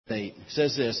8. It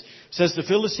says this. It says the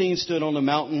Philistines stood on the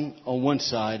mountain on one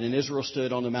side and Israel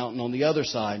stood on the mountain on the other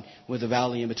side with a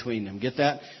valley in between them. Get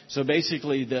that? So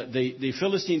basically the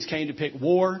Philistines came to pick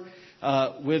war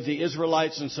with the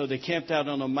Israelites, and so they camped out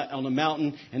on a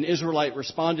mountain. An Israelite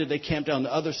responded. They camped on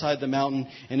the other side of the mountain.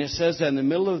 And it says that in the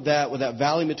middle of that, with that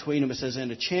valley between them, it says,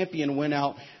 and a champion went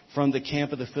out from the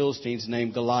camp of the Philistines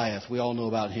named Goliath. We all know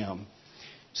about him.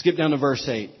 Skip down to verse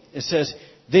 8. It says,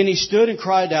 then he stood and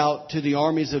cried out to the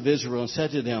armies of Israel and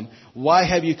said to them, why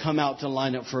have you come out to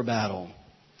line up for battle?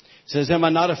 It says, am I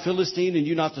not a Philistine and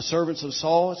you not the servants of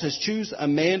Saul? It says, choose a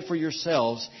man for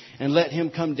yourselves and let him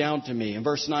come down to me. And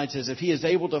verse 9 says, if he is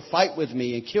able to fight with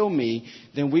me and kill me,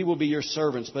 then we will be your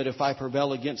servants. But if I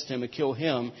prevail against him and kill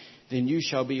him, then you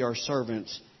shall be our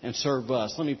servants and serve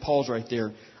us. Let me pause right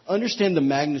there. Understand the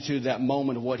magnitude of that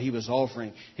moment of what he was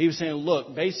offering. He was saying,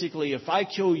 look, basically, if I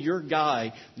kill your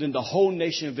guy, then the whole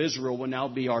nation of Israel will now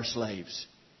be our slaves.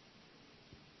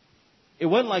 It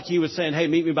wasn't like he was saying, hey,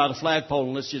 meet me by the flagpole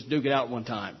and let's just duke it out one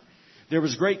time. There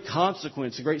was great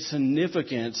consequence, great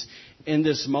significance in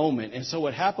this moment. And so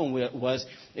what happened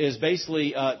is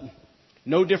basically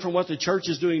no different what the church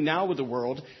is doing now with the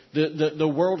world.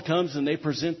 The world comes and they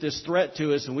present this threat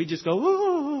to us and we just go,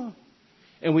 ooh.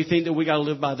 And we think that we got to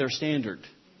live by their standard.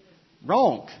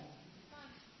 Wrong.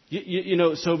 You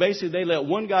know, so basically they let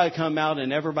one guy come out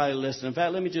and everybody listen. In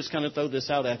fact, let me just kind of throw this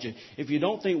out at you. If you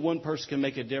don't think one person can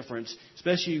make a difference,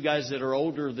 especially you guys that are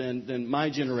older than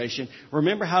my generation,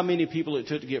 remember how many people it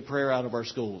took to get prayer out of our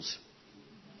schools.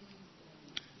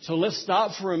 So let's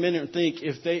stop for a minute and think,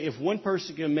 if one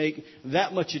person can make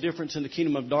that much a difference in the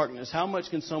kingdom of darkness, how much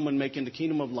can someone make in the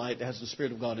kingdom of light that has the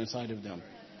Spirit of God inside of them?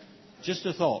 Just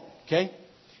a thought, okay?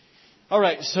 All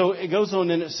right, so it goes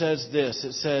on and it says this.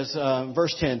 It says,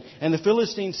 verse 10, and the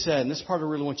Philistines said, and this part I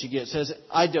really want you to get, it says,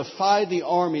 I defy the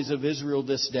armies of Israel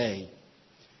this day.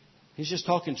 He's just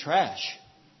talking trash.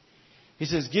 He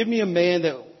says, give me a man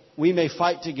that we may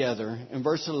fight together. In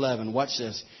verse 11, watch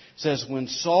this. It says, when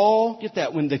Saul, get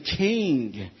that,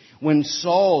 when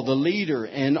Saul, the leader,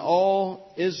 and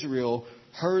all Israel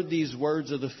heard these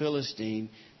words of the Philistine,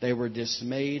 they were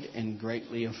dismayed and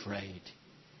greatly afraid.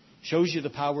 Shows you the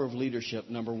power of leadership,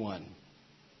 number one.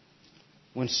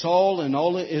 When Saul and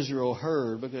all of Israel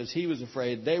heard, because he was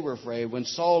afraid, they were afraid. When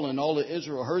Saul and all of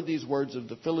Israel heard these words of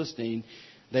the Philistine,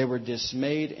 they were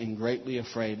dismayed and greatly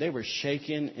afraid. They were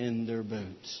shaken in their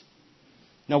boots.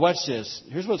 Now watch this.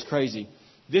 Here's what's crazy.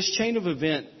 This chain of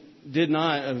events did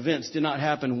not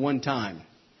happen one time.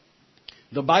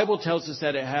 The Bible tells us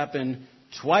that it happened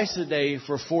twice a day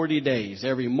for 40 days.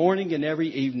 Every morning and every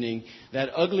evening, that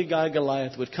ugly guy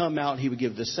Goliath would come out. He would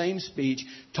give the same speech,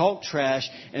 talk trash,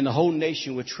 and the whole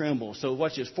nation would tremble. So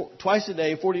watch this. Twice a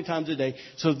day, 40 times a day.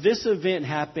 So this event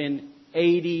happened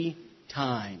 80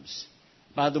 times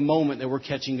by the moment that we're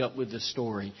catching up with this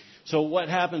story. So what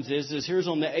happens is here's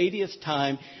on the 80th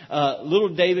time,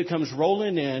 little David comes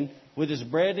rolling in with his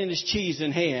bread and his cheese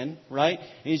in hand, right? And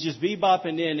he's just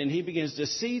bebopping in, and he begins to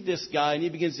see this guy, and he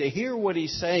begins to hear what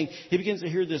he's saying. He begins to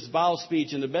hear this vile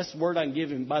speech, and the best word I can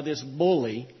give him, by this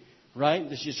bully, right?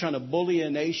 That's just trying to bully a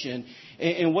nation.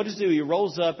 And what does he do? He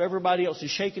rolls up. Everybody else is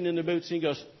shaking in their boots, and he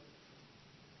goes,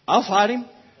 I'll fight him.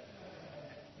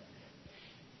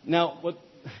 Now, a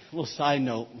little side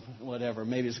note, whatever,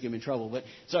 maybe it's going to give me trouble, but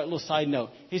sorry, a little side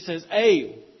note. He says,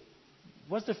 hey,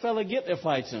 what's the fella get that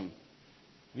fights him?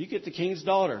 You get the king's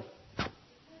daughter.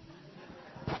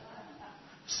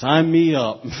 Sign me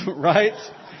up, right?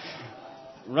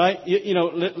 Right? You know,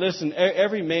 listen,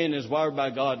 every man is wired by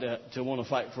God to want to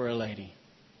fight for a lady.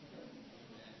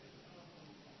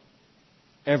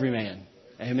 Every man.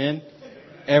 Amen?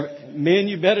 Men,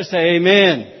 you better say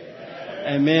amen.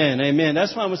 Amen. Amen.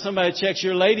 That's why when somebody checks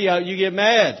your lady out, you get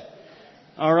mad.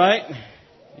 All right?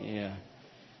 Yeah.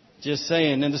 Just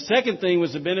saying. And the second thing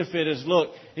was the benefit is, look,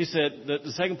 he said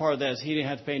the second part of that is he didn't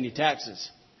have to pay any taxes.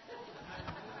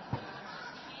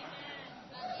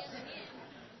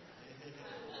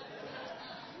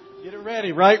 Get it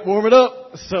ready, right? Warm it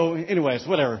up. So anyways,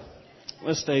 whatever.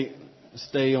 Let's stay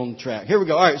on track. Here we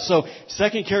go. All right. So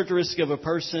second characteristic of a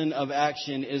person of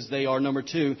action is number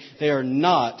 2, they are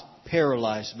not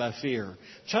paralyzed by fear. I'm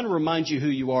trying to remind you who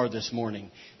you are this morning,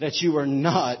 that you are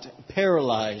not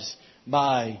paralyzed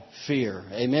by fear.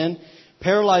 Amen.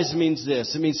 Paralyzed means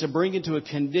this. It means to bring into a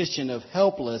condition of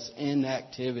helpless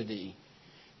inactivity.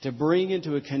 To bring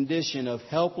into a condition of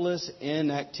helpless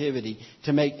inactivity.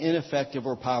 To make ineffective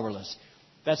or powerless.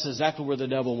 That's exactly where the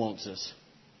devil wants us.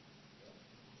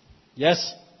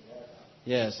 Yes?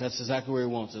 Yes, that's exactly where he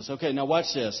wants us. Okay, now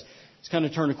watch this. let's kind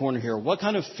of turn a corner here. What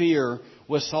kind of fear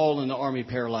was Saul and the army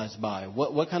paralyzed by?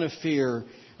 What kind of fear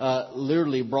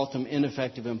literally brought them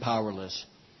ineffective and powerless?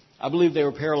 I believe they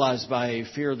were paralyzed by a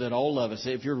fear that all of us,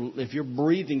 if you're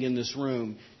breathing in this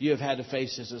room, you have had to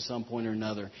face this at some point or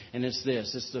another. And it's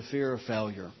this. It's the fear of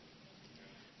failure.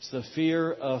 It's the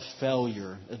fear of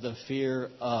failure. The fear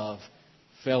of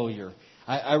failure.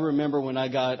 I remember when I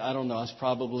got, I was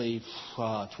probably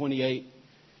 28,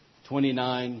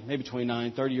 29, maybe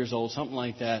 29, 30 years old, something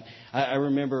like that. I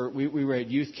remember we were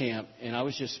at youth camp, and I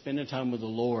was just spending time with the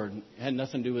Lord. It had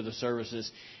nothing to do with the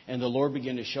services. And the Lord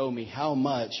began to show me how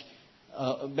much,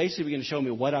 basically began to show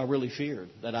me what I really feared,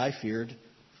 that I feared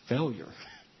failure.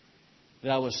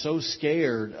 That I was so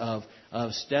scared of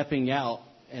stepping out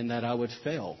and that I would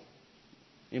fail.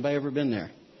 Anybody ever been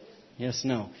there? Yes,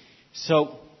 no.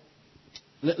 So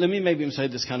let me maybe say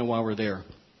this kind of while we're there.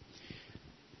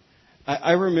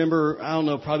 I remember,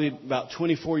 probably about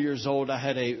 24 years old, I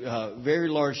had a very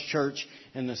large church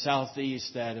in the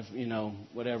Southeast that,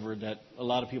 that a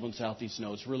lot of people in the Southeast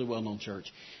know. It's a really well-known church.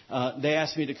 They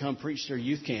asked me to come preach their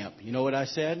youth camp. You know what I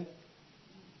said?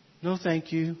 No,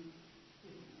 thank you.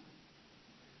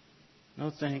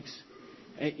 No, thanks.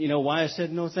 You know why I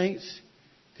said no, thanks?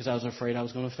 Because I was afraid I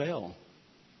was going to fail.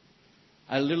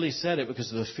 I literally said it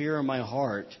because of the fear in my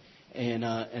heart. And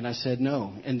I said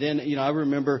no. And then, I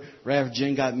remember right after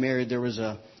Jen got married, there was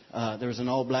an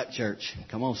all-black church.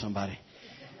 Come on, somebody.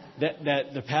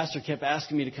 That the pastor kept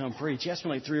asking me to come preach. He asked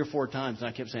me like 3 or 4 times, and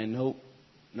I kept saying nope,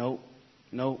 nope,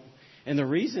 nope. And the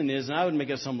reason is, and I would make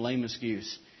up some lame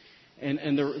excuse.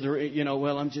 And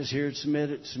well, I'm just here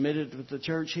submitted with the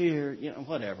church here,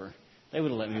 whatever. They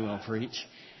would have let me well preach.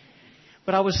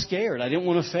 But I was scared. I didn't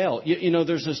want to fail.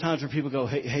 There's those times where people go,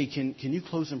 hey, can you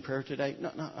close in prayer today? No,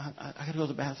 I got to go to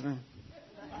the bathroom.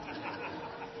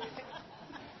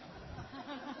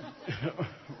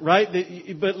 Right?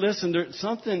 But listen,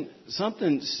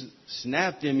 something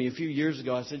snapped in me a few years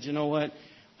ago. I said, you know what?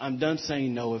 I'm done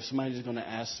saying no. If somebody's going to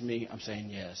ask me, I'm saying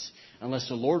yes. Unless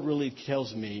the Lord really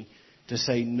tells me to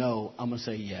say no, I'm going to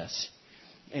say yes.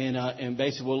 And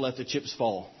basically we'll let the chips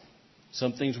fall.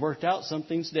 Some things worked out, some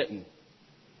things didn't.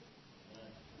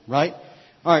 Right?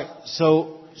 All right.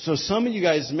 So some of you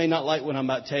guys may not like what I'm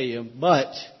about to tell you, but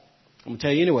I'm going to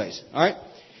tell you anyways. All right?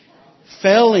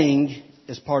 Failing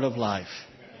is part of life.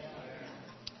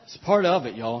 It's part of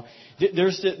it, y'all.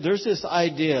 There's this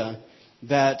idea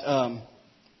that,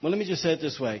 let me just say it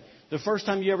this way. The first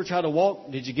time you ever tried to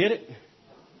walk, did you get it?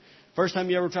 First time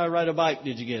you ever tried to ride a bike,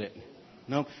 did you get it?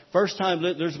 No. First time,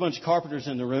 there's a bunch of carpenters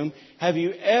in the room. Have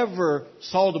you ever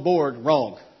sawed the board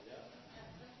wrong?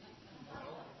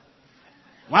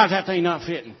 Why is that thing not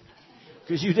fitting?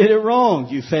 Because you did it wrong.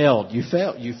 You failed.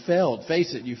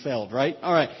 Face it, you failed, right?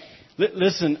 All right.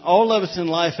 Listen, all of us in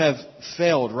life have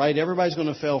failed, right? Everybody's going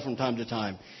to fail from time to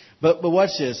time. But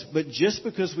watch this. But just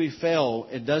because we fail,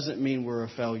 it doesn't mean we're a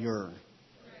failure.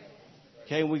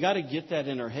 Okay, we got to get that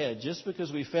in our head. Just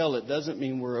because we fail, it doesn't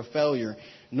mean we're a failure.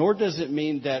 Nor does it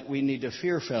mean that we need to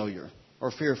fear failure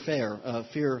or fear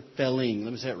failing.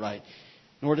 Let me say it right.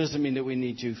 Nor does it mean that we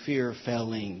need to fear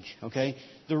failing. Okay?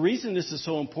 The reason this is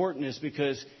so important is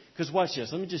because watch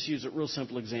this. Let me just use a real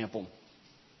simple example.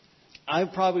 I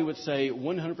probably would say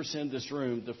 100% of this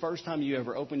room, the first time you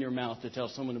ever open your mouth to tell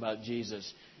someone about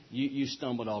Jesus, you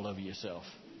stumbled all over yourself.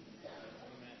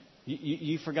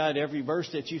 You forgot every verse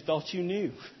that you thought you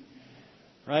knew.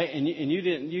 Right? And you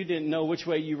didn't know which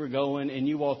way you were going, and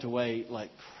you walked away like,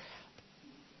 crap.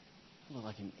 I look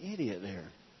like an idiot there.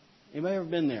 Anybody ever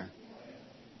been there?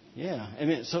 Yeah. I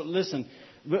mean, so listen,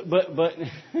 but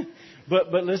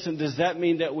listen, does that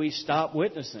mean that we stop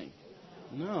witnessing?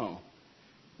 No.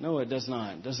 No, it does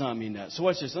not. It does not mean that. So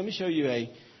watch this. Let me show you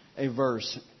a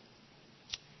verse.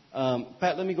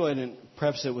 Pat, let me go ahead and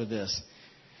preface it with this.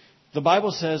 The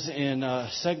Bible says in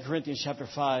 2 Corinthians chapter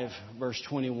 5, verse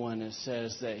 21, it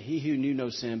says that he who knew no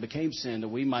sin became sin that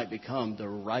we might become the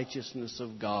righteousness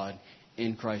of God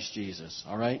in Christ Jesus.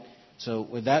 All right? So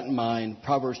with that in mind,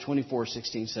 Proverbs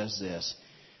 24:16 says this.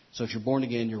 So if you're born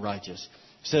again, you're righteous.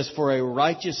 It says, for a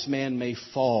righteous man may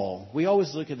fall. We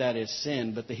always look at that as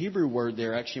sin, but the Hebrew word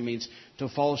there actually means to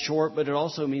fall short, but it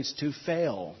also means to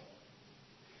fail.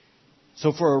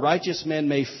 So for a righteous man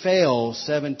may fail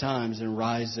 7 times and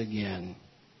rise again.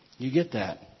 You get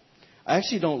that? I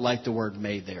actually don't like the word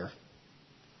may there.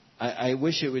 I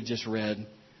wish it would just read,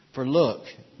 for look,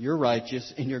 you're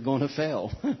righteous and you're going to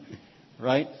fail.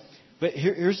 Right? But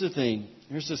here's the thing.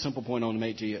 Here's the simple point I want to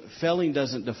make to you. Failing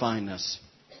doesn't define us.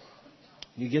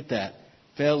 You get that?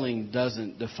 Failing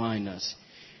doesn't define us.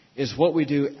 It's what we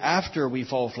do after we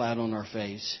fall flat on our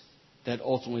face that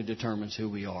ultimately determines who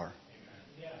we are.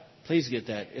 Please get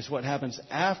that. It's what happens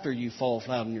after you fall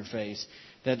flat on your face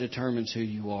that determines who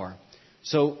you are.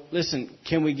 So, listen,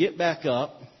 can we get back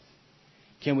up?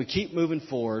 Can we keep moving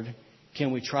forward?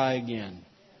 Can we try again?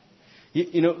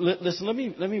 Listen, let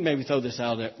me maybe throw this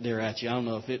out there at you. I don't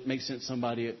know if it makes sense to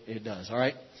somebody. It does, all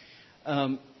right?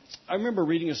 I remember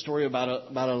reading a story about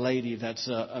a lady that's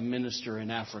a minister in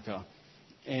Africa.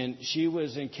 And she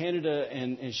was in Canada,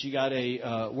 and she got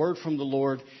a word from the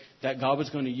Lord that God was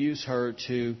going to use her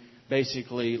to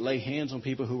basically lay hands on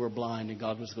people who were blind, and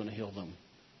God was going to heal them.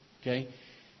 Okay?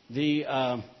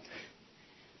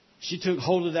 She took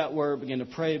hold of that word, began to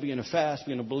pray, began to fast,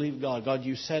 began to believe God. God,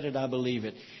 you said it, I believe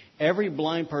it. Every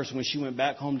blind person, when she went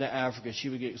back home to Africa, she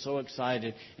would get so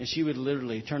excited, and she would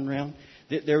literally turn around.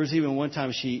 There was even one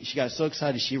time she got so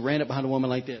excited, she ran up behind a woman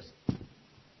like this.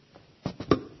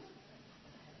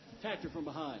 Attacked her from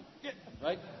behind,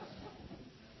 right?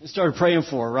 And started praying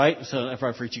for her, right? So after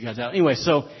I freaked you guys out. Anyway,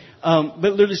 but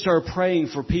literally started praying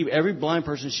for people. Every blind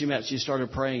person she met, she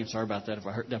started praying. Sorry about that if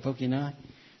I hurt. Did I poke you in the eye?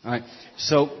 All right.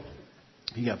 So,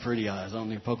 you got pretty eyes. I don't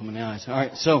need to poke them in the eyes. All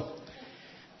right.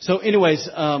 So anyways,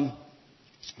 it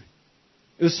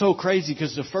was so crazy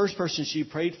because the first person she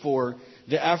prayed for,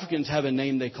 the Africans have a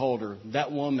name they called her.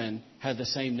 That woman had the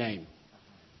same name.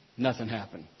 Nothing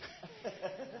happened.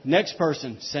 Next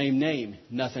person, same name.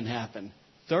 Nothing happened.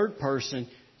 Third person,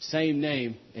 same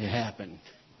name. It happened.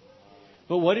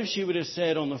 But what if she would have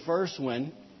said on the first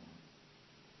one,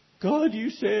 God,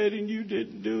 you said and you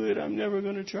didn't do it. I'm never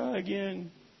going to try again.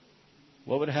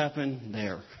 What would happen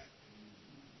there?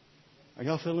 Are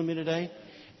y'all feeling me today?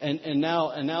 And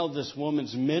now this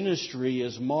woman's ministry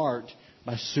is marked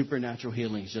by supernatural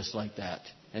healings just like that.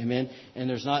 Amen. And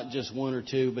there's not just one or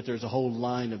two, but there's a whole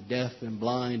line of deaf and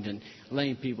blind and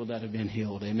lame people that have been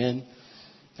healed. Amen.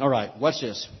 All right. Watch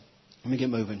this. Let me get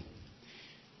moving.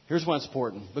 Here's why it's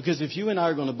important. Because if you and I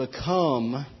are going to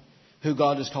become who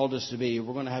God has called us to be,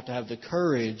 we're going to have the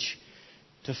courage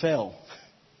to fail.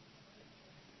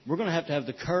 We're going to have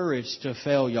the courage to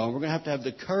fail, y'all. We're going to have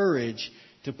the courage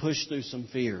to push through some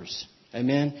fears.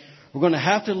 Amen. We're going to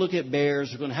have to look at bears.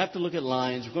 We're going to have to look at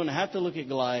lions. We're going to have to look at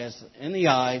Goliath in the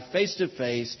eye, face to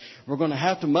face. We're going to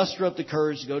have to muster up the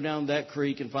courage to go down that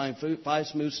creek and find 5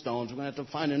 smooth stones. We're going to have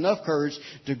to find enough courage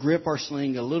to grip our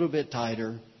sling a little bit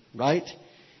tighter, right?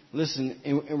 Listen,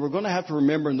 and we're going to have to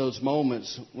remember in those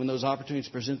moments when those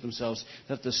opportunities present themselves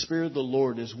that the Spirit of the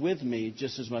Lord is with me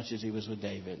just as much as He was with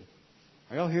David.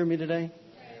 Are y'all hearing me today?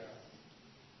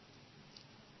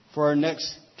 For our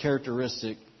next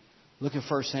characteristic, look at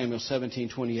 1 Samuel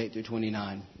 17:28 through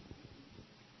 29.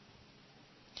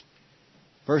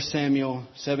 1 Samuel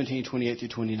 17:28 through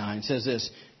 29 says this.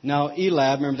 Now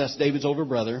Eliab, remember that's David's older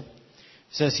brother,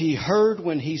 says he heard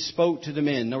when he spoke to the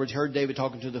men. In other words, he heard David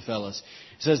talking to the fellas.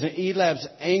 It says that Eliab's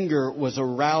anger was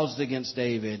aroused against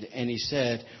David, and he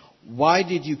said, why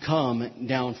did you come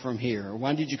down from here?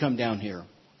 Why did you come down here?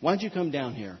 Why did you come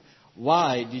down here?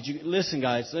 Why did you... Listen,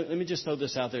 guys, let me just throw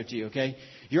this out there to you, okay?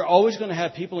 You're always going to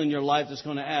have people in your life that's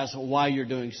going to ask why you're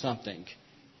doing something.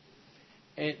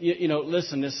 And,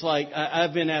 listen, it's like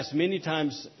I've been asked many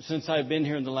times since I've been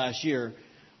here in the last year,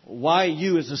 why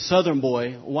you as a Southern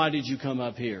boy, why did you come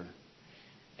up here?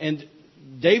 And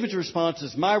David's response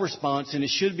is my response, and it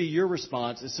should be your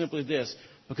response. It's simply this,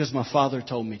 because my father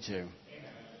told me to.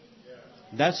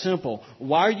 That's simple.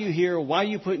 Why are you here? Why are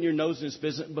you putting your nose in this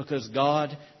business? Because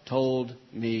God told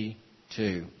me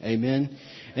to. Amen.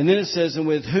 And then it says, and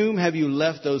with whom have you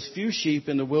left those few sheep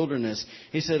in the wilderness?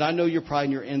 He said, I know your pride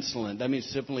and your insolence. That means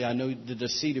simply, I know the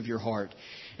deceit of your heart.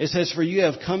 It says, for you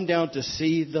have come down to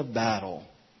see the battle.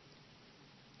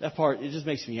 That part, it just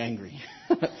makes me angry.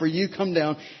 For you come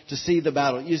down to see the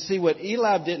battle. You see, what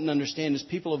Eliab didn't understand is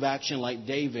people of action like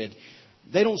David,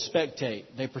 they don't spectate,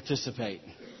 they participate.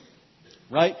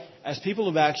 Right? As people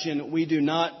of action, we do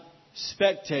not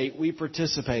spectate, we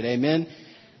participate. Amen?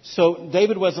 So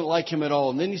David wasn't like him at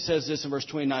all. And then he says this in verse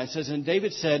 29. It says, and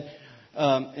David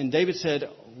said,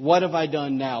 what have I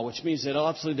done now? Which means that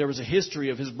obviously there was a history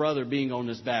of his brother being on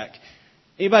his back.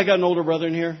 Anybody got an older brother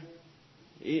in here?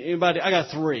 Anybody? I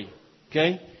got 3.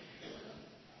 Okay?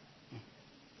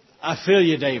 I feel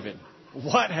you, David.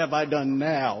 What have I done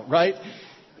now? Right?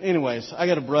 Anyways, I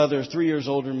got a brother 3 years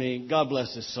older than me. God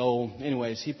bless his soul.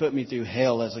 Anyways, he put me through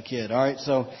hell as a kid. All right.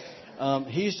 So,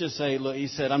 he's just saying, look, he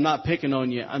said, I'm not picking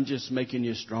on you. I'm just making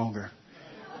you stronger.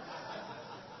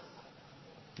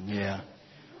 Yeah.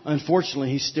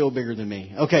 Unfortunately, he's still bigger than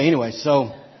me. Okay. Anyway,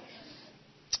 so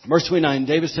verse 29,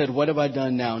 David said, what have I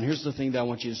done now? And here's the thing that I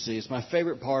want you to see. It's my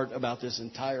favorite part about this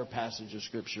entire passage of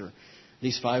Scripture.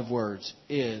 These 5 words,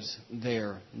 is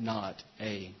there not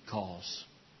a cause?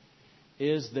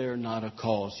 Is there not a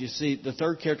cause? You see, the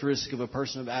third characteristic of a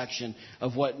person of action,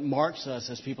 of what marks us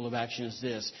as people of action, is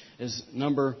this. Is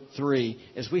number 3,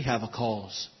 is we have a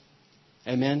cause.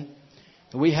 Amen?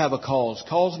 We have a cause.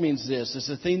 Cause means this. It's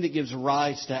the thing that gives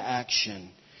rise to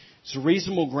action. It's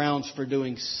reasonable grounds for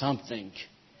doing something.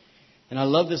 And I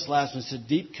love this last one. It's a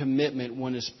deep commitment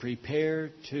one is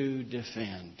prepared to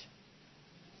defend.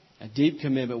 A deep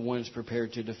commitment one is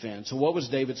prepared to defend. So what was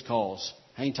David's cause?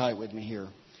 Hang tight with me here.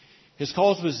 His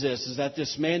cause was this, is that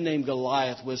this man named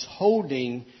Goliath was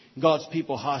holding God's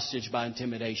people hostage by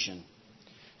intimidation.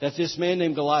 That this man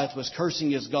named Goliath was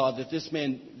cursing his God. That this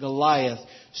man Goliath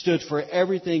stood for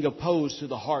everything opposed to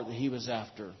the heart that he was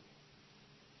after.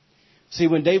 See,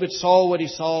 when David saw what he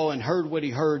saw and heard what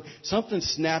he heard, something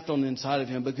snapped on the inside of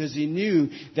him, because he knew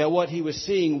that what he was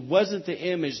seeing wasn't the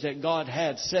image that God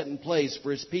had set in place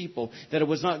for His people. That it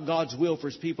was not God's will for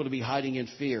His people to be hiding in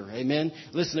fear. Amen?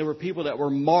 Listen, there were people that were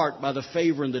marked by the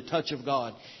favor and the touch of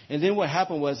God. And then what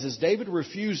happened was David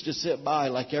refused to sit by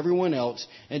like everyone else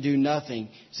and do nothing.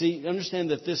 See,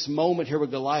 understand that this moment here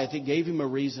with Goliath, it gave him a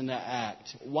reason to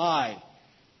act. Why?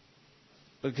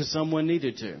 Because someone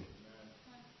needed to.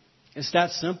 It's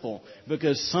that simple.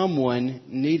 Because someone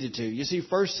needed to. You see,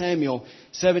 1 Samuel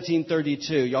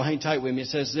 17:32. Y'all hang tight with me. It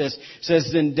says this. It says,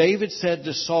 then David said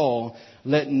to Saul,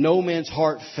 let no man's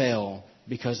heart fail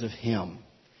because of him.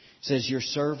 It says, your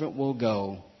servant will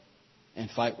go and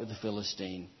fight with the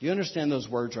Philistine. Do you understand those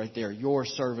words right there? Your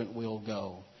servant will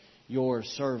go. Your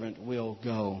servant will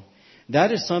go.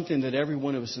 That is something that every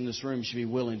one of us in this room should be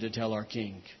willing to tell our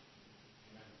King.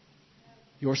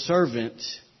 Your servant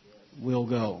will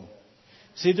go.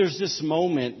 See, there's this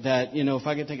moment that, if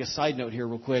I could take a side note here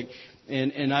real quick,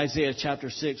 in Isaiah chapter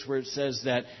 6, where it says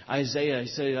that Isaiah, he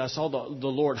said, I saw the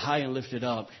Lord high and lifted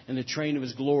up, and the train of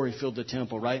His glory filled the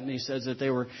temple, right? And he says that they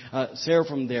were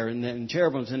seraphim there and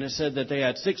cherubims, and it said that they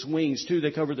had 6 wings, 2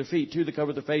 that covered their feet, 2 that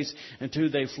covered their face, and 2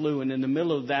 they flew. And in the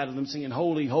middle of that, of them singing,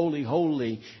 holy, holy,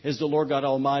 holy is the Lord God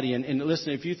Almighty. And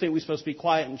listen, if you think we're supposed to be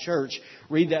quiet in church,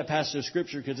 read that passage of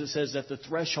Scripture, because it says that the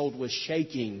threshold was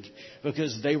shaking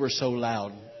because they were so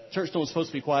loud. Church don't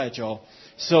supposed to be quiet, y'all.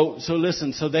 So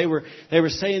listen. So they were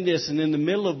saying this, and in the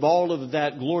middle of all of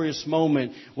that glorious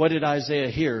moment, what did Isaiah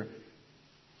hear?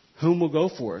 Whom will go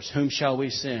for us? Whom shall we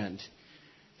send?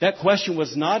 That question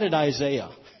was not at Isaiah.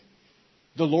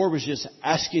 The Lord was just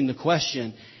asking the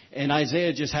question, and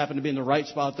Isaiah just happened to be in the right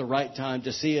spot at the right time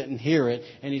to see it and hear it.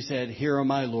 And he said, "Here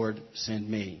am I, Lord, send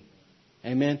me."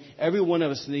 Amen. Every one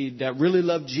of us need that. Really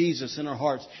love Jesus in our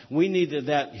hearts. We need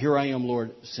that. Here I am,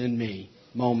 Lord, send me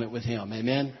moment with Him.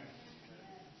 Amen.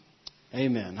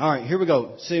 Amen. All right, here we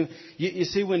go. See, you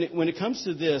see, when it comes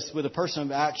to this, with a person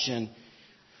of action,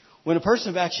 when a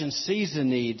person of action sees a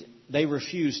need, they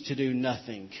refuse to do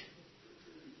nothing.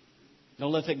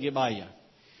 Don't let that get by you.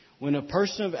 When a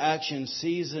person of action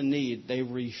sees a need, they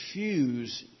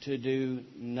refuse to do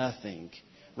nothing.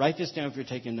 Write this down if you're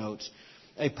taking notes.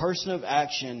 A person of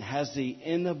action has the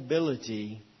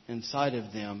inability inside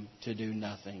of them to do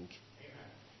nothing.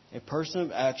 A person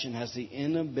of action has the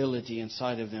inability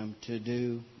inside of them to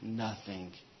do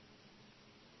nothing.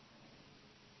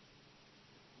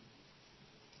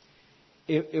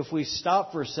 If we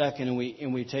stop for a second and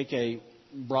we take a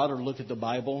broader look at the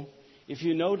Bible, if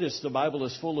you notice, the Bible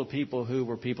is full of people who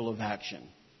were people of action.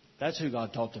 That's who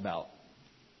God talked about,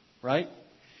 right?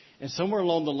 And somewhere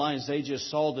along the lines, they just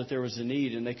saw that there was a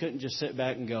need, and they couldn't just sit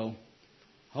back and go,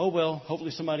 "Oh well,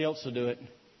 hopefully somebody else will do it."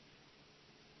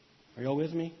 Are y'all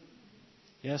with me?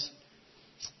 Yes?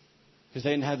 Because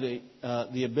they didn't have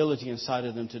the ability inside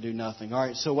of them to do nothing. All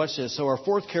right, so watch this. So our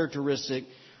fourth characteristic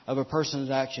of a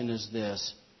person's action is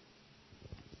this.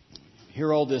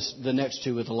 Hear all this, the next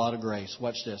two, with a lot of grace.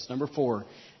 Watch this. Number 4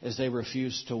 is they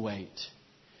refuse to wait.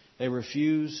 They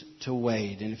refuse to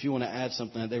wait. And if you want to add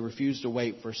something, they refuse to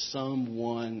wait for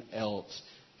someone else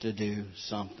to do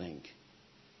something.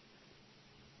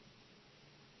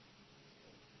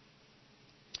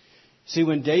 See,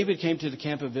 when David came to the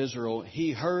camp of Israel,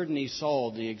 he heard and he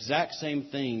saw the exact same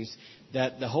things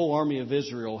that the whole army of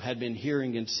Israel had been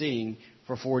hearing and seeing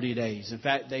for 40 days. In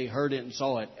fact, they heard it and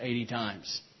saw it 80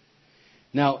 times.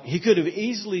 Now, he could have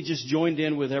easily just joined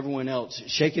in with everyone else,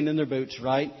 shaking in their boots,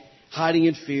 right? Hiding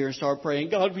in fear, and start praying,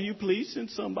 "God, will you please send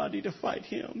somebody to fight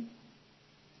him?"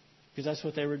 Because that's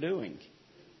what they were doing.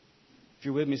 If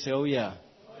you're with me, say, "Oh yeah."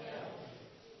 Oh,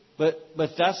 yeah.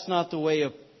 But that's not the way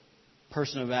a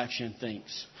person of action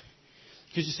thinks.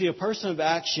 Because you see, a person of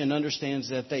action understands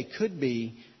that they could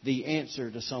be the answer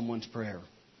to someone's prayer.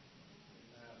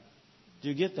 Do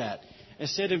you get that?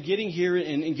 Instead of getting here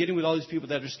and getting with all these people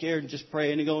that are scared and just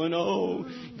praying and going, "Oh,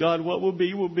 God, what will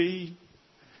be, will be."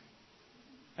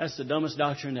 That's the dumbest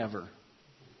doctrine ever.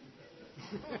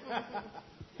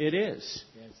 It is.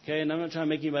 Okay, and I'm not trying to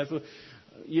make anybody feel...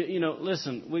 You know,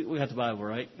 listen, we got the Bible,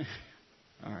 right?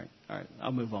 All right.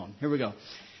 I'll move on. Here we go.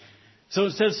 So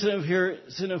instead of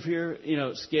sitting up here, you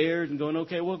know, scared and going,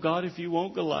 okay, well, God, if you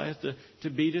want Goliath to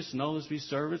beat us and all us be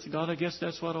servants, God, I guess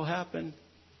that's what will happen.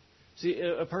 See,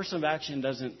 a person of action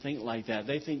doesn't think like that.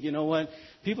 They think, you know what?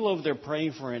 People over there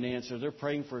praying for an answer. They're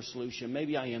praying for a solution.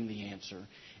 Maybe I am the answer.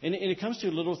 And it comes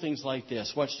to little things like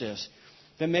this. Watch this.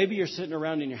 Then maybe you're sitting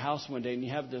around in your house one day and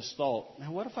you have this thought,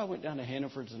 now what if I went down to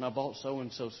Hannaford's and I bought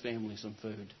so-and-so's family some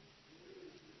food?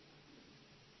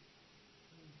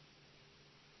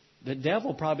 The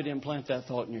devil probably didn't plant that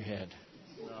thought in your head.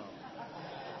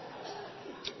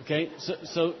 Okay,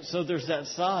 so there's that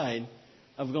side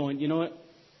of going, you know what?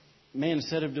 Man,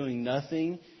 instead of doing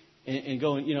nothing and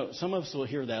going, you know, some of us will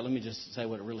hear that. Let me just say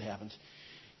what it really happens.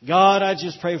 God, I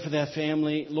just pray for that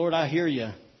family. Lord, I hear you.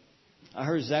 I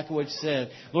heard exactly what you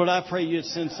said. Lord, I pray you'd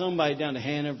send somebody down to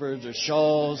Hannaford's or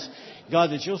Shaw's.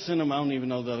 God, that you'll send them, I don't even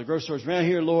know the other grocery stores around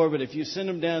here, Lord, but if you send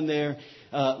them down there,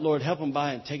 Lord, help them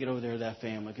buy it and take it over there to that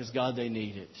family because, God, they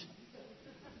need it.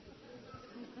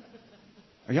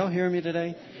 Are y'all hearing me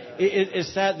today?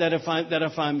 It's that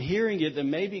if I'm hearing it,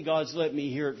 then maybe God's let me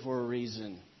hear it for a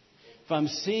reason. If I'm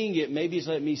seeing it, maybe He's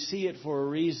let me see it for a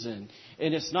reason.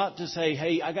 And it's not to say,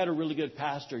 hey, I got a really good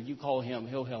pastor. You call him.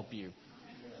 He'll help you.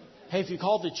 Hey, if you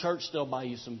call the church, they'll buy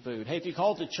you some food. Hey, if you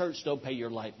call the church, they'll pay your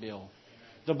light bill.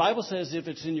 The Bible says if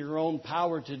it's in your own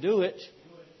power to do it,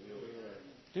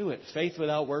 do it. Faith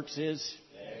without works is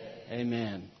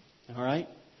amen. All right?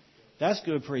 That's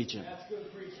good preaching.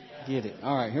 Get it.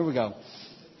 All right, here we go.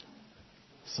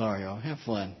 Sorry, y'all. Have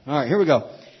fun. All right, here we go.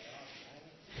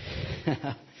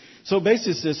 So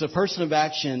basically it's this, a person of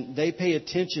action, they pay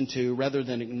attention to rather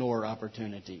than ignore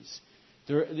opportunities.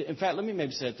 In fact, let me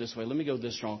maybe say it this way. Let me go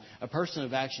this strong. A person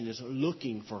of action is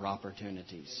looking for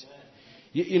opportunities.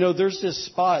 You know, there's this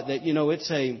spot that, you know,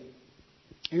 it's a...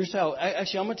 Here's how...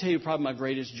 Actually, I'm going to tell you probably my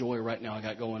greatest joy right now I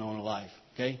got going on in life.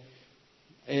 Okay?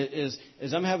 Is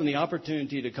I'm having the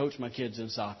opportunity to coach my kids in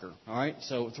soccer. All right?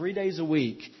 So 3 days a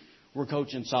week, we're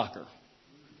coaching soccer.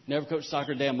 Never coached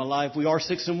soccer a day in my life. We are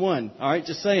 6-1. All right?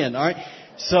 Just saying. All right?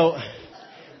 So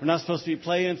we're not supposed to be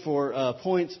playing for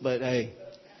points, but hey...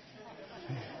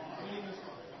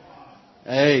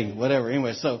 Hey, whatever.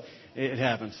 Anyway, so it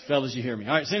happens. Fellas, you hear me.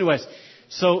 All right. So anyways,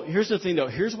 so here's the thing, though.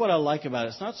 Here's what I like about it.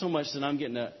 It's not so much that I'm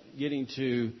getting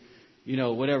to, you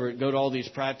know, whatever, go to all these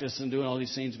practice and doing all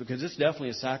these things, because it's definitely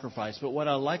a sacrifice. But what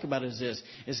I like about it is this.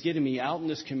 It's getting me out in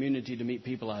this community to meet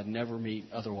people I'd never meet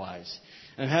otherwise.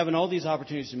 And having all these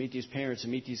opportunities to meet these parents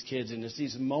and meet these kids. And it's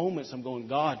these moments I'm going,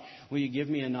 God, will you give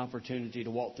me an opportunity to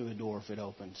walk through a door if it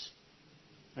opens?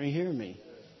 Are you hearing me?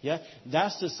 Yeah,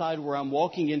 that's the side where I'm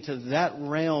walking into that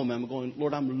realm. I'm going,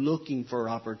 Lord, I'm looking for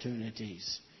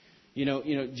opportunities. You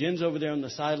know, Jen's over there on the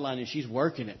sideline and she's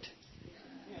working it.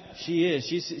 She is.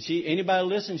 She. Anybody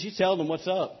listen? She's telling them what's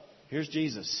up. Here's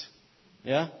Jesus.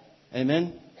 Yeah,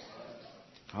 amen.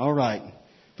 All right.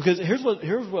 Because here's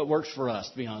what works for us.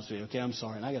 To be honest with you, okay, I'm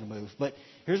sorry, and I got to move. But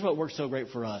here's what works so great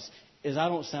for us is I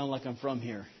don't sound like I'm from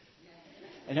here,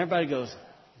 and everybody goes,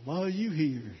 "Why are you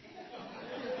here?"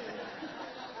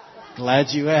 Glad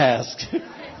you asked.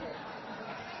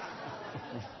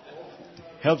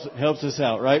 Helps us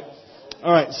out, right?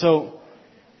 All right, so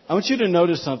I want you to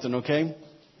notice something, okay?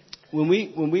 When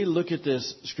we look at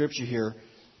this scripture here,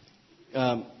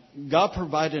 God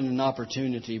provided an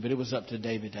opportunity, but it was up to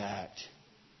David to act.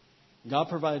 God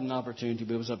provided an opportunity,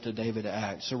 but it was up to David to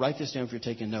act. So write this down if you're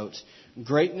taking notes.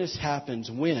 Greatness happens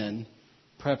when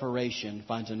preparation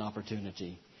finds an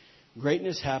opportunity.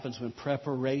 Greatness happens when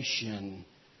preparation,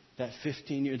 that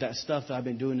 15 years, that stuff that I've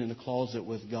been doing in the closet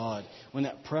with God, when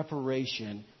that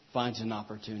preparation finds an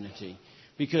opportunity.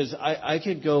 Because I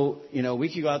could go,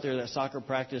 we could go out there to that soccer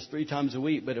practice 3 times a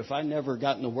week, but if I never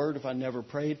got in the Word, if I never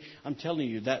prayed, I'm telling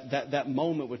you, that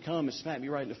moment would come and smack me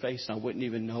right in the face and I wouldn't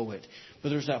even know it. But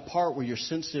there's that part where you're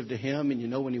sensitive to Him and you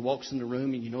know when He walks in the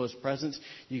room and you know His presence,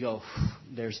 you go,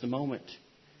 there's the moment.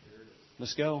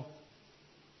 Let's go.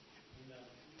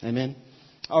 Amen.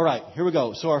 All right, here we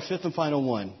go. So our 5th and final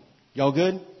one. Y'all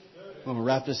good? I'm going to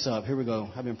wrap this up. Here we go.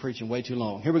 I've been preaching way too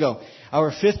long. Here we go.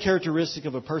 Our 5th characteristic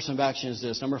of a person of action is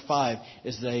this. Number 5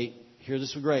 is they, hear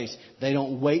this with grace, they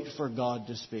don't wait for God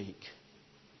to speak.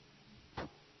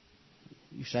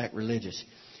 You sacrilegious.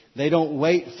 They don't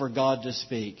wait for God to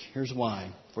speak. Here's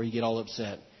why, before you get all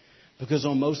upset. Because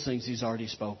on most things He's already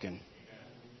spoken.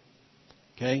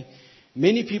 Okay?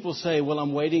 Many people say, well,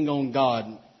 I'm waiting on God.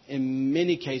 In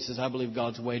many cases, I believe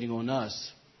God's waiting on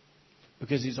us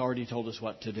because He's already told us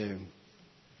what to do.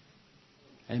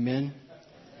 Amen.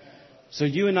 So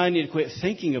you and I need to quit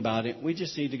thinking about it. We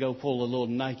just need to go pull a little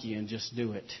Nike and just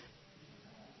do it.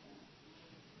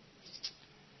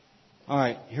 All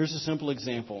right, here's a simple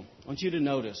example. I want you to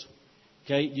notice.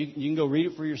 Okay, you can go read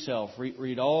it for yourself.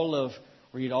 Read all of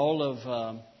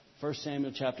 1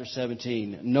 Samuel chapter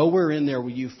 17. Nowhere in there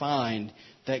will you find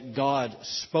that God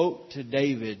spoke to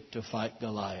David to fight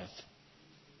Goliath.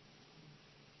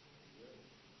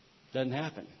 Doesn't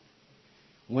happen.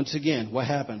 Once again, what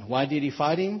happened? Why did he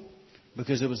fight him?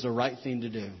 Because it was the right thing to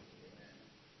do.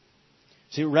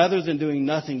 See, rather than doing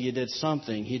nothing, he did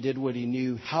something. He did what he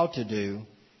knew how to do.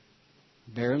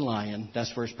 Bear and lion,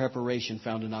 that's where his preparation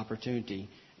found an opportunity.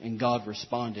 And God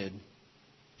responded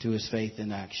to his faith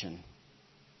in action.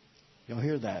 You'll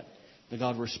hear that. That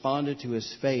God responded to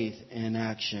his faith in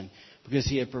action. Because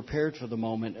he had prepared for the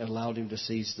moment and allowed him to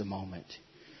seize the moment.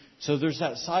 So there's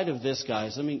that side of this,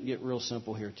 guys. Let me get real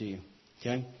simple here to you.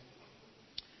 Okay?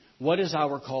 What is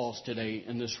our cause today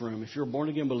in this room? If you're a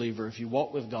born-again believer, if you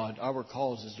walk with God, our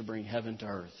cause is to bring heaven to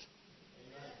earth.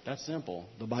 That's simple.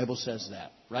 The Bible says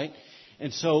that, right?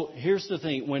 And so here's the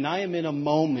thing. When I am in a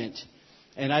moment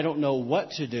and I don't know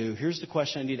what to do, here's the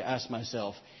question I need to ask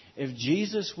myself. If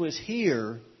Jesus was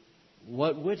here,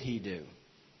 what would he do?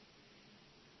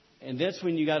 And that's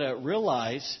when you got to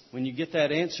realize, when you get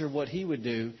that answer of what he would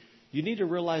do, you need to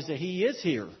realize that he is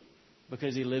here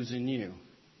because he lives in you.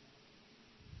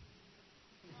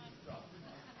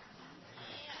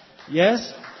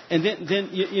 Yes? And then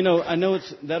you know, I know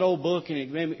it's that old book and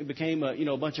it became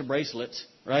a bunch of bracelets,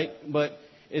 right? But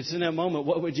it's in that moment,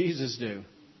 what would Jesus do?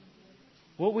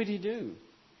 What would he do?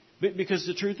 Because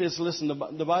the truth is, listen,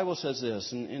 the Bible says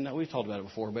this, and we've talked about it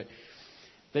before, but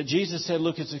that Jesus said,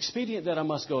 look, it's expedient that I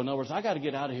must go. In other words, I got to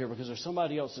get out of here because there's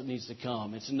somebody else that needs to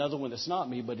come. It's another one that's not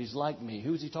me, but he's like me.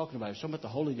 Who's he talking about? He's talking about the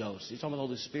Holy Ghost. He's talking about the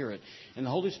Holy Spirit. And the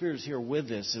Holy Spirit is here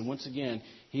with us. And once again,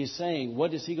 he's saying,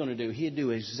 what is he going to do? He'd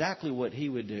do exactly what he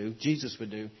would do, Jesus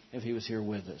would do, if he was here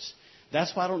with us.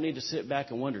 That's why I don't need to sit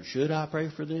back and wonder, should I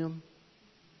pray for them?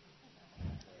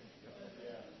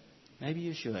 Maybe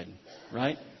you should,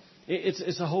 right?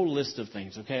 It's a whole list of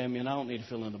things, okay? I mean, I don't need to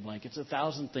fill in the blank. It's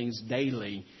 1,000 things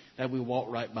daily that we walk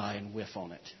right by and whiff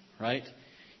on it, right?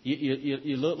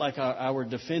 You look like our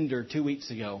defender 2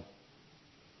 weeks ago.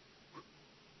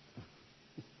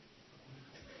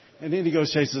 And then he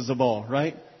goes chases the ball,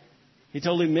 right? He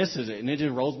totally misses it, and it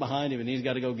just rolls behind him, and he's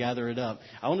got to go gather it up.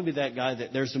 I want to be that guy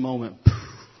that there's the moment.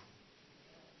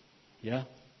 Yeah?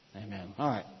 Amen. All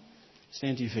right.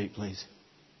 Stand to your feet, please.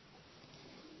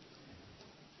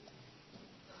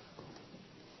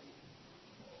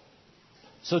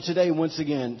 So today, once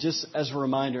again, just as a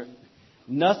reminder,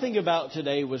 nothing about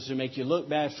today was to make you look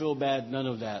bad, feel bad, none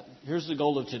of that. Here's the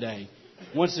goal of today.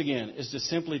 Once again, is to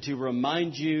simply to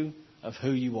remind you of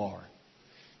who you are.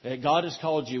 That God has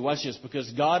called you, watch this, because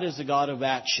God is a God of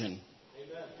action.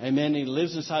 Amen. He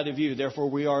lives inside of you. Therefore,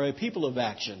 we are a people of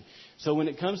action. So when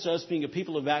it comes to us being a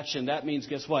people of action, that means,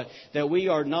 guess what? That we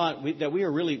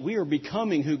are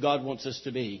becoming who God wants us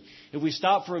to be. If we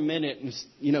stop for a minute and,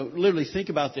 literally think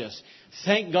about this.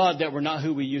 Thank God that we're not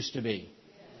who we used to be.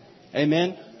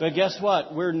 Amen. But guess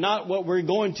what? We're not what we're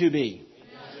going to be.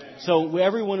 So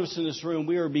every one of us in this room,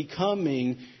 we are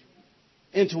becoming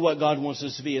into what God wants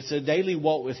us to be. It's a daily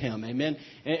walk with Him. Amen.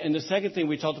 And the second thing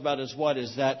we talked about is what?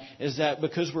 Is that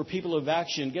because we're people of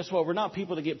action, guess what? We're not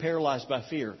people that get paralyzed by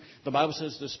fear. The Bible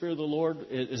says the Spirit of the Lord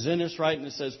is in us, right? And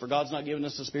it says, for God's not given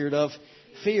us the spirit of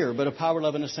fear, but of power,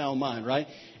 love, and a sound mind, right?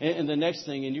 And the next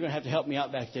thing, and you're going to have to help me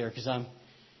out back there because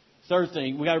third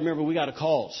thing, we got to remember we got a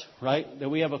cause, right? That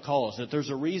we have a cause. That there's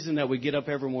a reason that we get up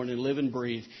every morning and live and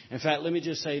breathe. In fact, let me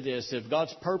just say this. If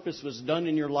God's purpose was done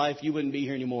in your life, you wouldn't be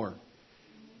here anymore.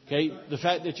 Okay, the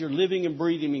fact that you're living and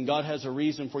breathing, and God has a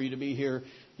reason for you to be here.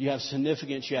 You have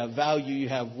significance, you have value, you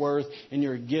have worth, and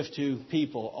you're a gift to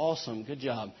people. Awesome, good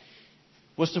job.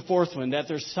 What's the fourth one? That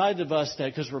there's side of us that,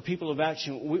 because we're people of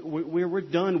action, we're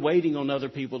done waiting on other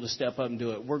people to step up and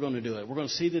do it. We're going to do it. We're going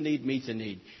to see the need, meet the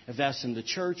need. If that's in the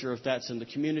church or if that's in the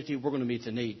community, we're going to meet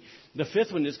the need. The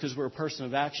fifth one is because we're a person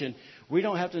of action. We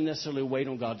don't have to necessarily wait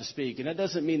on God to speak. And that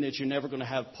doesn't mean that you're never going to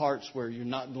have parts where you're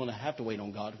not going to have to wait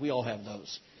on God. We all have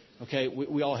those. Okay,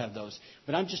 we all have those.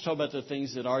 But I'm just talking about the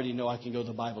things that I already know I can go to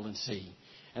the Bible and see.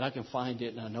 And I can find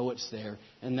it and I know it's there.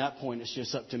 And at that point, it's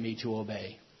just up to me to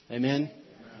obey. Amen?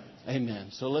 Amen.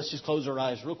 So let's just close our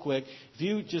eyes real quick. If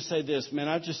you just say this, man,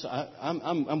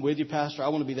 I'm with you, Pastor. I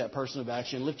want to be that person of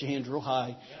action. Lift your hands real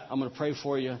high. I'm going to pray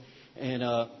for you. And,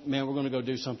 man, we're going to go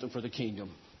do something for the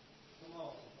kingdom.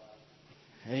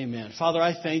 Amen. Father,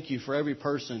 I thank you for every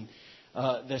person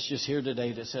that's just here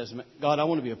today that says, God, I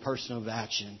want to be a person of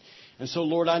action. And so,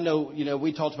 Lord, I know,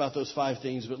 we talked about those 5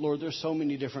 things, but Lord, there's so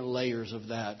many different layers of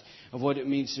that, of what it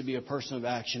means to be a person of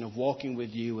action, of walking with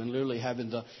you and literally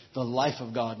having the life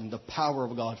of God and the power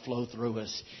of God flow through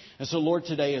us. And so, Lord,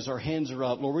 today as our hands are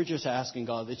up, Lord, we're just asking,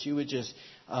 God, that you would just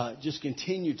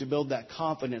continue to build that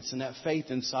confidence and that faith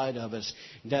inside of us.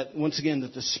 That, once again,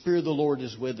 that the Spirit of the Lord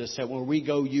is with us. That when we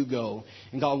go, you go.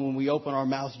 And God, when we open our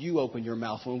mouth, you open your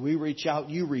mouth. When we reach out,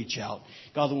 you reach out.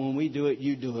 God, when we do it,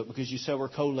 you do it. Because you said we're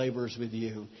co-laborers with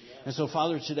you. And so,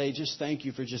 Father, today, just thank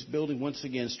you for just building, once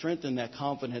again, strengthen that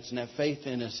confidence and that faith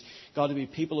in us. God, to be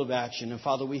people of action. And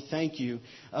Father, we thank you,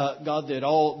 God, that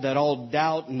all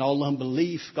doubt and all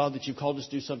unbelief, God, that you called us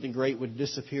to do something great would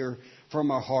disappear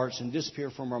from our hearts and disappear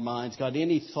from our minds. God,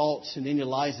 any thoughts and any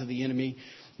lies of the enemy,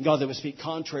 God, that would speak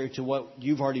contrary to what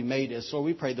you've already made us. Lord,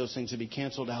 we pray those things would be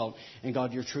canceled out. And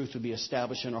God, your truth would be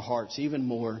established in our hearts even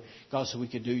more, God, so we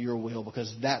could do your will.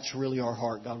 Because that's really our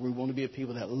heart, God. We want to be a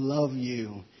people that love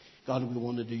you. God, we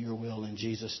want to do your will in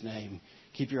Jesus' name.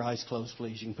 Keep your eyes closed,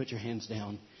 please. You can put your hands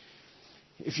down.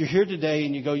 If you're here today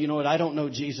and you go, you know what, I don't know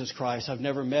Jesus Christ. I've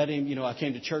never met him. I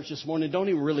came to church this morning. Don't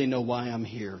even really know why I'm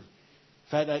here.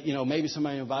 In fact, maybe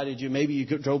somebody invited you. Maybe you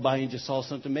drove by and just saw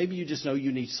something. Maybe you just know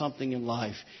you need something in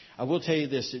life. I will tell you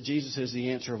this, that Jesus is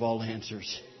the answer of all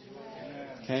answers.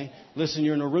 Okay? Listen,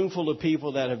 you're in a room full of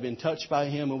people that have been touched by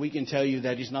him, and we can tell you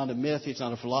that he's not a myth, he's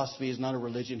not a philosophy, he's not a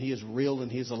religion. He is real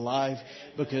and he's alive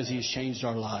because he's changed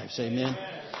our lives. Amen?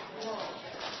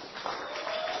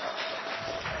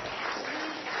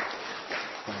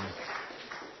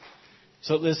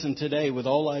 So listen, today, with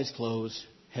all eyes closed,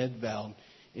 head bowed,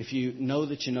 if you know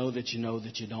that you know that you know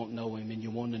that you don't know him and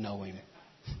you want to know him,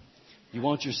 you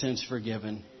want your sins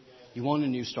forgiven, you want a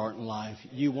new start in life,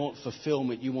 you want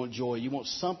fulfillment, you want joy, you want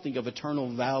something of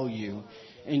eternal value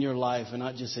in your life and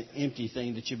not just an empty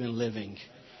thing that you've been living.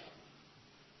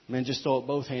 Man, just throw up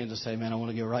both hands and say, man, I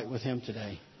want to get right with him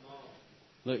today.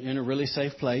 Look, you're in a really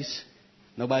safe place.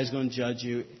 Nobody's going to judge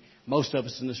you. Most of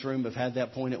us in this room have had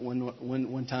that point at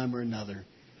one time or another.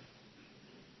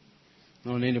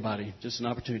 Not anybody. Just an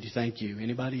opportunity. Thank you.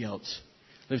 Anybody else?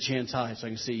 Lift your hands high so I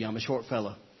can see you. I'm a short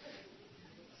fella.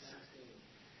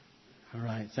 All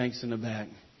right. Thanks in the back.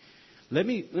 Let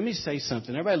me say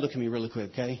something. Everybody look at me really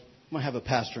quick, okay? I'm going to have a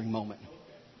pastoring moment.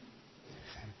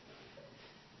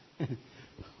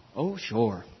 Oh,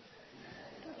 sure.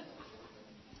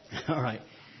 All right.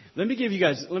 Let me give you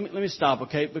guys, let me stop,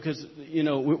 okay? Because,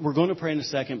 we're going to pray in a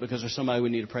second because there's somebody we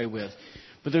need to pray with.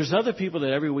 But there's other people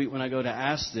that every week when I go to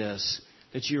ask this,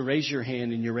 that you raise your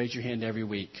hand and you raise your hand every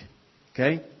week.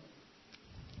 Okay?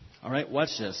 All right, watch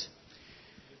this.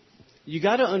 You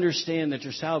got to understand that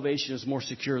your salvation is more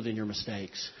secure than your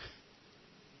mistakes.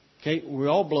 Okay, we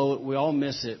all blow it, we all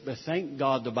miss it, but thank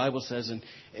God the Bible says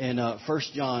in 1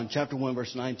 John chapter 1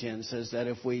 verse 9-10, it says that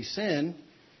if we sin,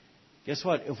 guess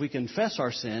what? If we confess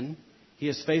our sin, he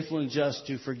is faithful and just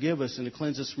to forgive us and to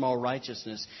cleanse us from all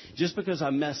righteousness. Just because I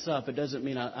mess up, it doesn't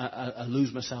mean I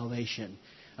lose my salvation.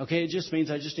 Okay, it just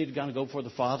means I just need to kind of go before the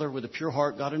Father with a pure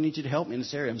heart. God, I need you to help me in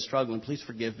this area. I'm struggling. Please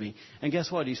forgive me. And guess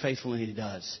what? He's faithful and he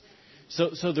does.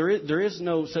 So there is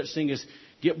no such thing as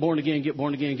get born again, get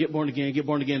born again, get born again, get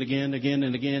born again, again and again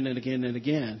and again and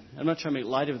again. I'm not trying to make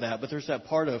light of that, but there's that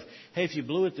part of, hey, if you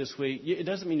blew it this week, it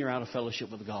doesn't mean you're out of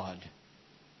fellowship with God.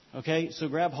 Okay, so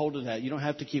grab hold of that. You don't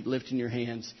have to keep lifting your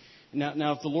hands.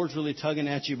 Now, if the Lord's really tugging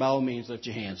at you, by all means, lift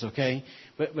your hands, okay?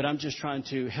 But I'm just trying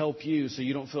to help you so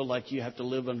you don't feel like you have to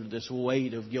live under this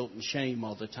weight of guilt and shame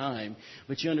all the time.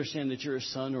 But you understand that you're a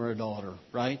son or a daughter,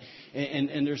 right?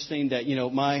 And there's things that,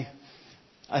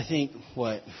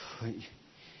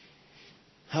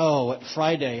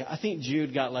 Friday, I think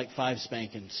Jude got like 5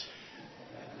 spankings.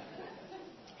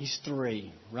 He's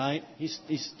 3, right?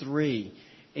 He's 3.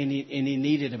 And he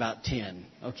needed about 10,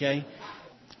 okay?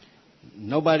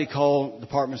 Nobody called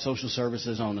Department of Social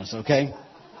Services on us, okay?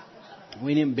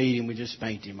 We didn't beat him, we just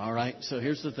spanked him, all right? So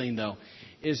here's the thing, though,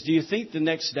 is do you think the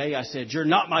next day I said, you're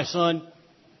not my son?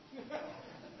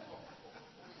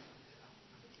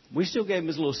 We still gave him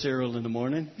his little cereal in the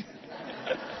morning.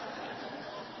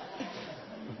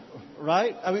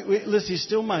 Right? I mean, listen, he's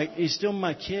still my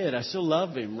kid. I still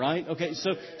love him, right? Okay,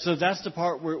 so that's the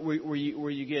part where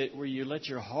you let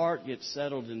your heart get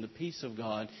settled in the peace of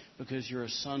God because you're a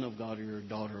son of God or you're a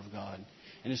daughter of God.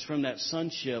 And it's from that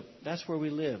sonship, that's where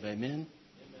we live. Amen?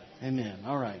 Amen.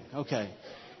 All right. Okay.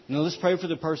 Now let's pray for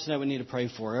the person that we need to pray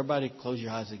for. Everybody close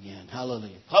your eyes again.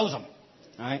 Hallelujah. Close them.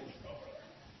 All right.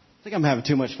 I think I'm having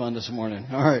too much fun this morning.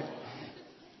 All right.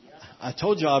 I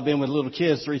told you I've been with little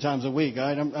kids 3 times a week. All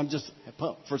right, I'm just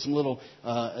pumped for some little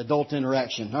adult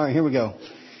interaction. All right, here we go.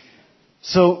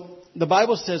 So the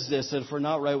Bible says this, that if we're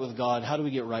not right with God, how do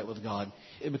we get right with God?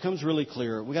 It becomes really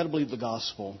clear. We got to believe the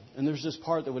gospel. And there's this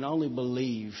part that we not only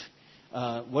believe,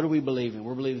 what are we believing?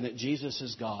 We're believing that Jesus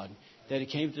is God, that He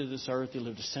came to this earth, He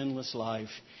lived a sinless life,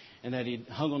 and that He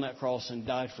hung on that cross and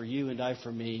died for you and died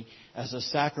for me as a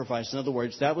sacrifice. In other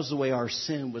words, that was the way our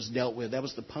sin was dealt with. That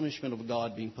was the punishment of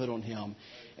God being put on Him.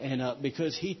 And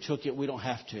because He took it, we don't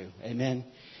have to. Amen?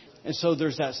 And so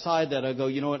there's that side that I go,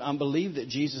 you know what, I believe that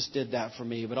Jesus did that for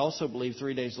me, but also believe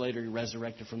 3 days later He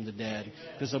resurrected from the dead.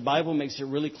 Because the Bible makes it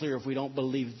really clear if we don't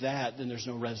believe that, then there's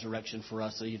no resurrection for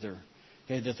us either.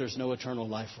 Okay, that there's no eternal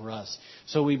life for us.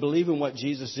 So we believe in what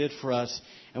Jesus did for us,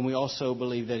 and we also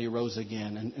believe that He rose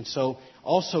again. And so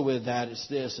also with that is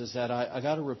this, is that I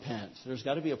got to repent. There's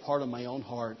got to be a part of my own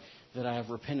heart that I have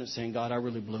repentance saying, God, I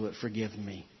really blew it. Forgive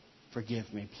me.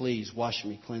 Forgive me. Please wash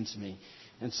me, cleanse me.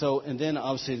 And then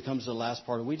obviously it comes to the last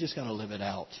part. We just got to live it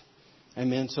out.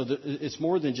 Amen. So it's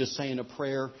more than just saying a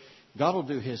prayer. God will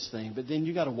do His thing, but then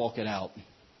you got to walk it out.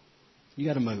 You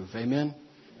got to move. Amen.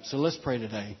 So let's pray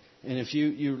today. And if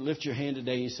you lift your hand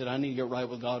today and you said, I need to get right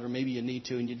with God, or maybe you need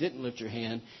to, and you didn't lift your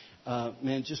hand,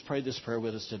 man, just pray this prayer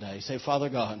with us today. Say,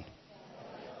 Father God,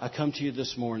 I come to You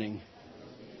this morning.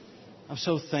 I'm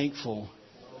so thankful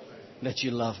that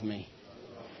You love me.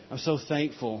 I'm so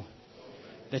thankful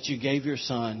that You gave Your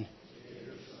Son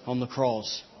on the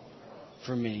cross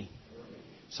for me.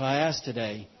 So I ask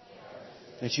today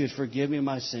that You would forgive me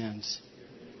my sins.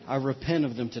 I repent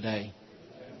of them today.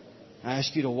 I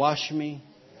ask You to wash me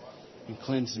and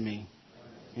cleanse me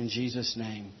in Jesus'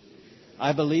 name.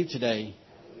 I believe today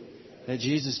that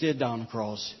Jesus did die on the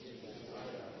cross,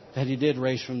 that He did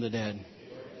raise from the dead.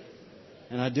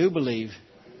 And I do believe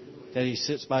that He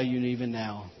sits by You even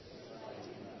now.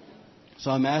 So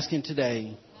I'm asking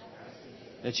today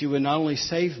that You would not only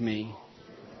save me,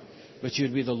 but You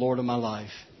would be the Lord of my life.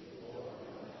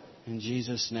 In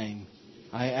Jesus' name,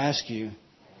 I ask You,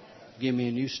 give me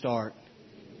a new start.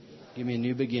 Give me a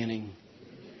new beginning.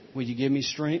 Will You give me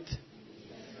strength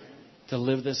to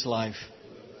live this life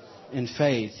in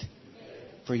faith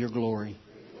for Your glory?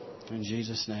 In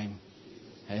Jesus' name,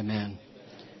 amen.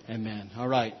 Amen. All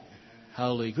right.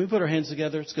 Hallelujah. Can we put our hands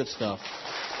together? It's good stuff.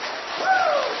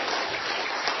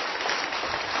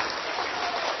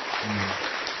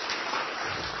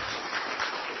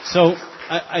 So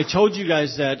I told you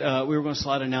guys that we were going to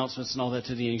slide announcements and all that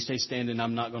to the end. You stay standing.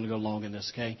 I'm not going to go long in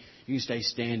this, okay? You can stay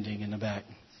standing in the back.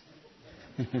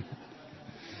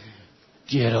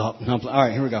 Get up. No, all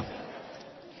right, here we go.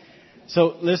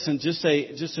 So listen, just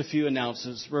a few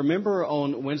announcements. Remember,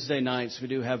 on Wednesday nights we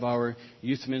do have our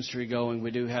youth ministry going.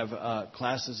 We do have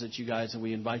classes that you guys, and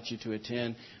we invite you to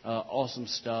attend. Awesome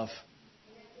stuff.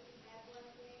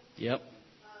 Yep.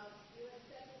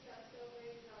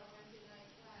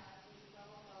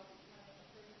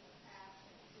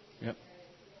 Yep.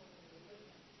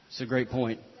 It's a great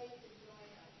point.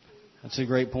 That's a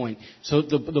great point. So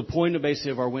the point of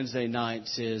basically of our Wednesday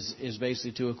nights is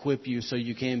basically to equip you so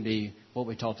you can be what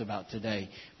we talked about today.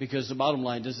 Because the bottom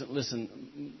line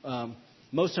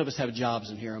most of us have jobs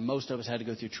in here, and most of us had to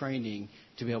go through training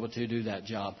to be able to do that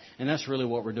job. And that's really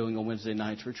what we're doing on Wednesday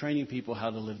nights. We're training people how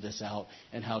to live this out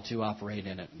and how to operate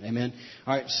in it. Amen.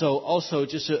 All right. So also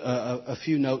just a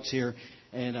few notes here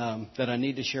and that I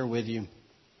need to share with you.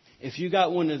 If you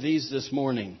got one of these this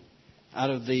morning out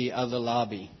of the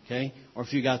lobby, okay, or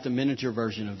if you got the miniature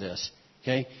version of this,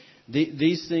 okay,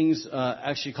 these things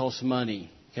actually cost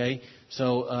money, okay.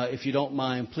 So if you don't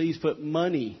mind, please put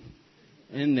money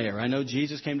in there. I know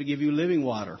Jesus came to give you living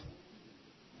water,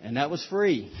 and that was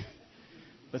free,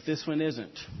 but this one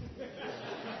isn't.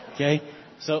 Okay,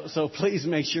 so please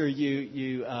make sure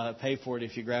you pay for it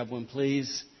if you grab one,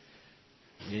 please.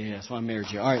 Yeah, that's why I married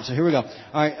you. All right, so here we go. All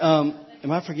right,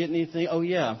 am I forgetting anything? Oh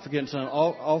yeah, I'm forgetting some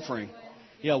offering.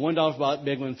 Yeah, $1 for the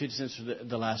big one, 50 cents for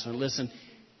the last one. Listen,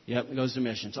 yep, it goes to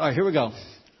missions. All right, here we go.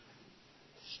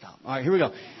 Stop. All right, here we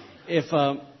go.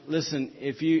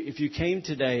 If you came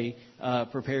today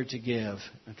prepared to give,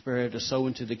 prepared to sow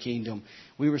into the kingdom,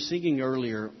 we were singing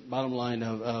earlier. Bottom line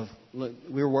look,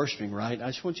 we were worshiping, right?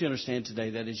 I just want you to understand today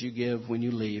that as you give when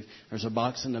you leave, there's a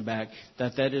box in the back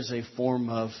that is a form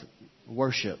of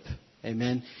worship.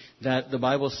 Amen. That the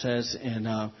Bible says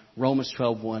in Romans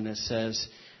 12:1, it says,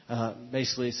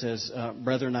 basically it says,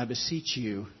 brethren, I beseech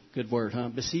you Good word, huh?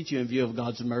 Beseech you in view of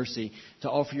God's mercy to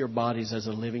offer your bodies as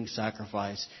a living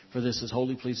sacrifice. For this is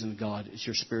wholly pleasing to God. It's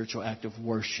your spiritual act of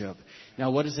worship.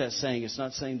 Now, what is that saying? It's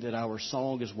not saying that our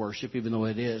song is worship, even though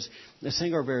it is. It's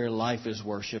saying our very life is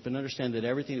worship. And understand that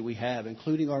everything that we have,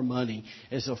 including our money,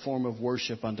 is a form of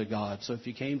worship unto God. So if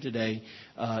you came today,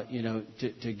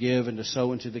 to give and to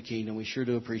sow into the kingdom, we sure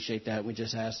do appreciate that. We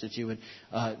just ask that you would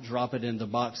drop it in the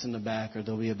box in the back, or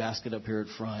there'll be a basket up here at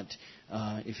front.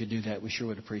 If you do that, we sure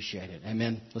would appreciate it.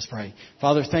 Amen. Let's pray.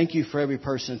 Father, thank you for every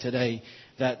person today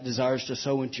that desires to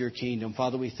sow into your kingdom.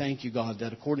 Father, we thank you, God,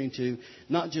 that according to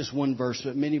not just one verse,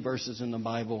 but many verses in the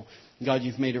Bible, God,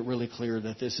 you've made it really clear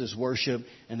that this is worship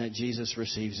and that Jesus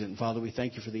receives it. And Father, we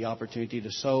thank you for the opportunity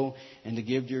to sow and to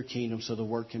give to your kingdom so the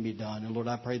work can be done. And Lord,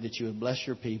 I pray that you would bless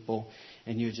your people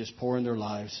and you would just pour in their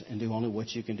lives and do only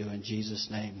what you can do. In Jesus'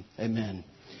 name, amen.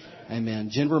 Amen.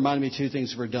 Jen reminded me 2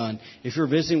 things were done. If you're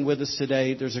visiting with us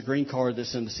today, there's a green card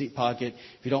that's in the seat pocket.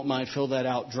 If you don't mind, fill that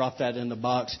out. Drop that in the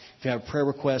box. If you have prayer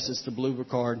requests, it's the blue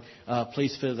card.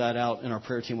 Please fill that out, and our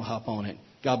prayer team will hop on it.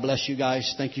 God bless you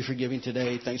guys. Thank you for giving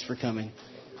today. Thanks for coming.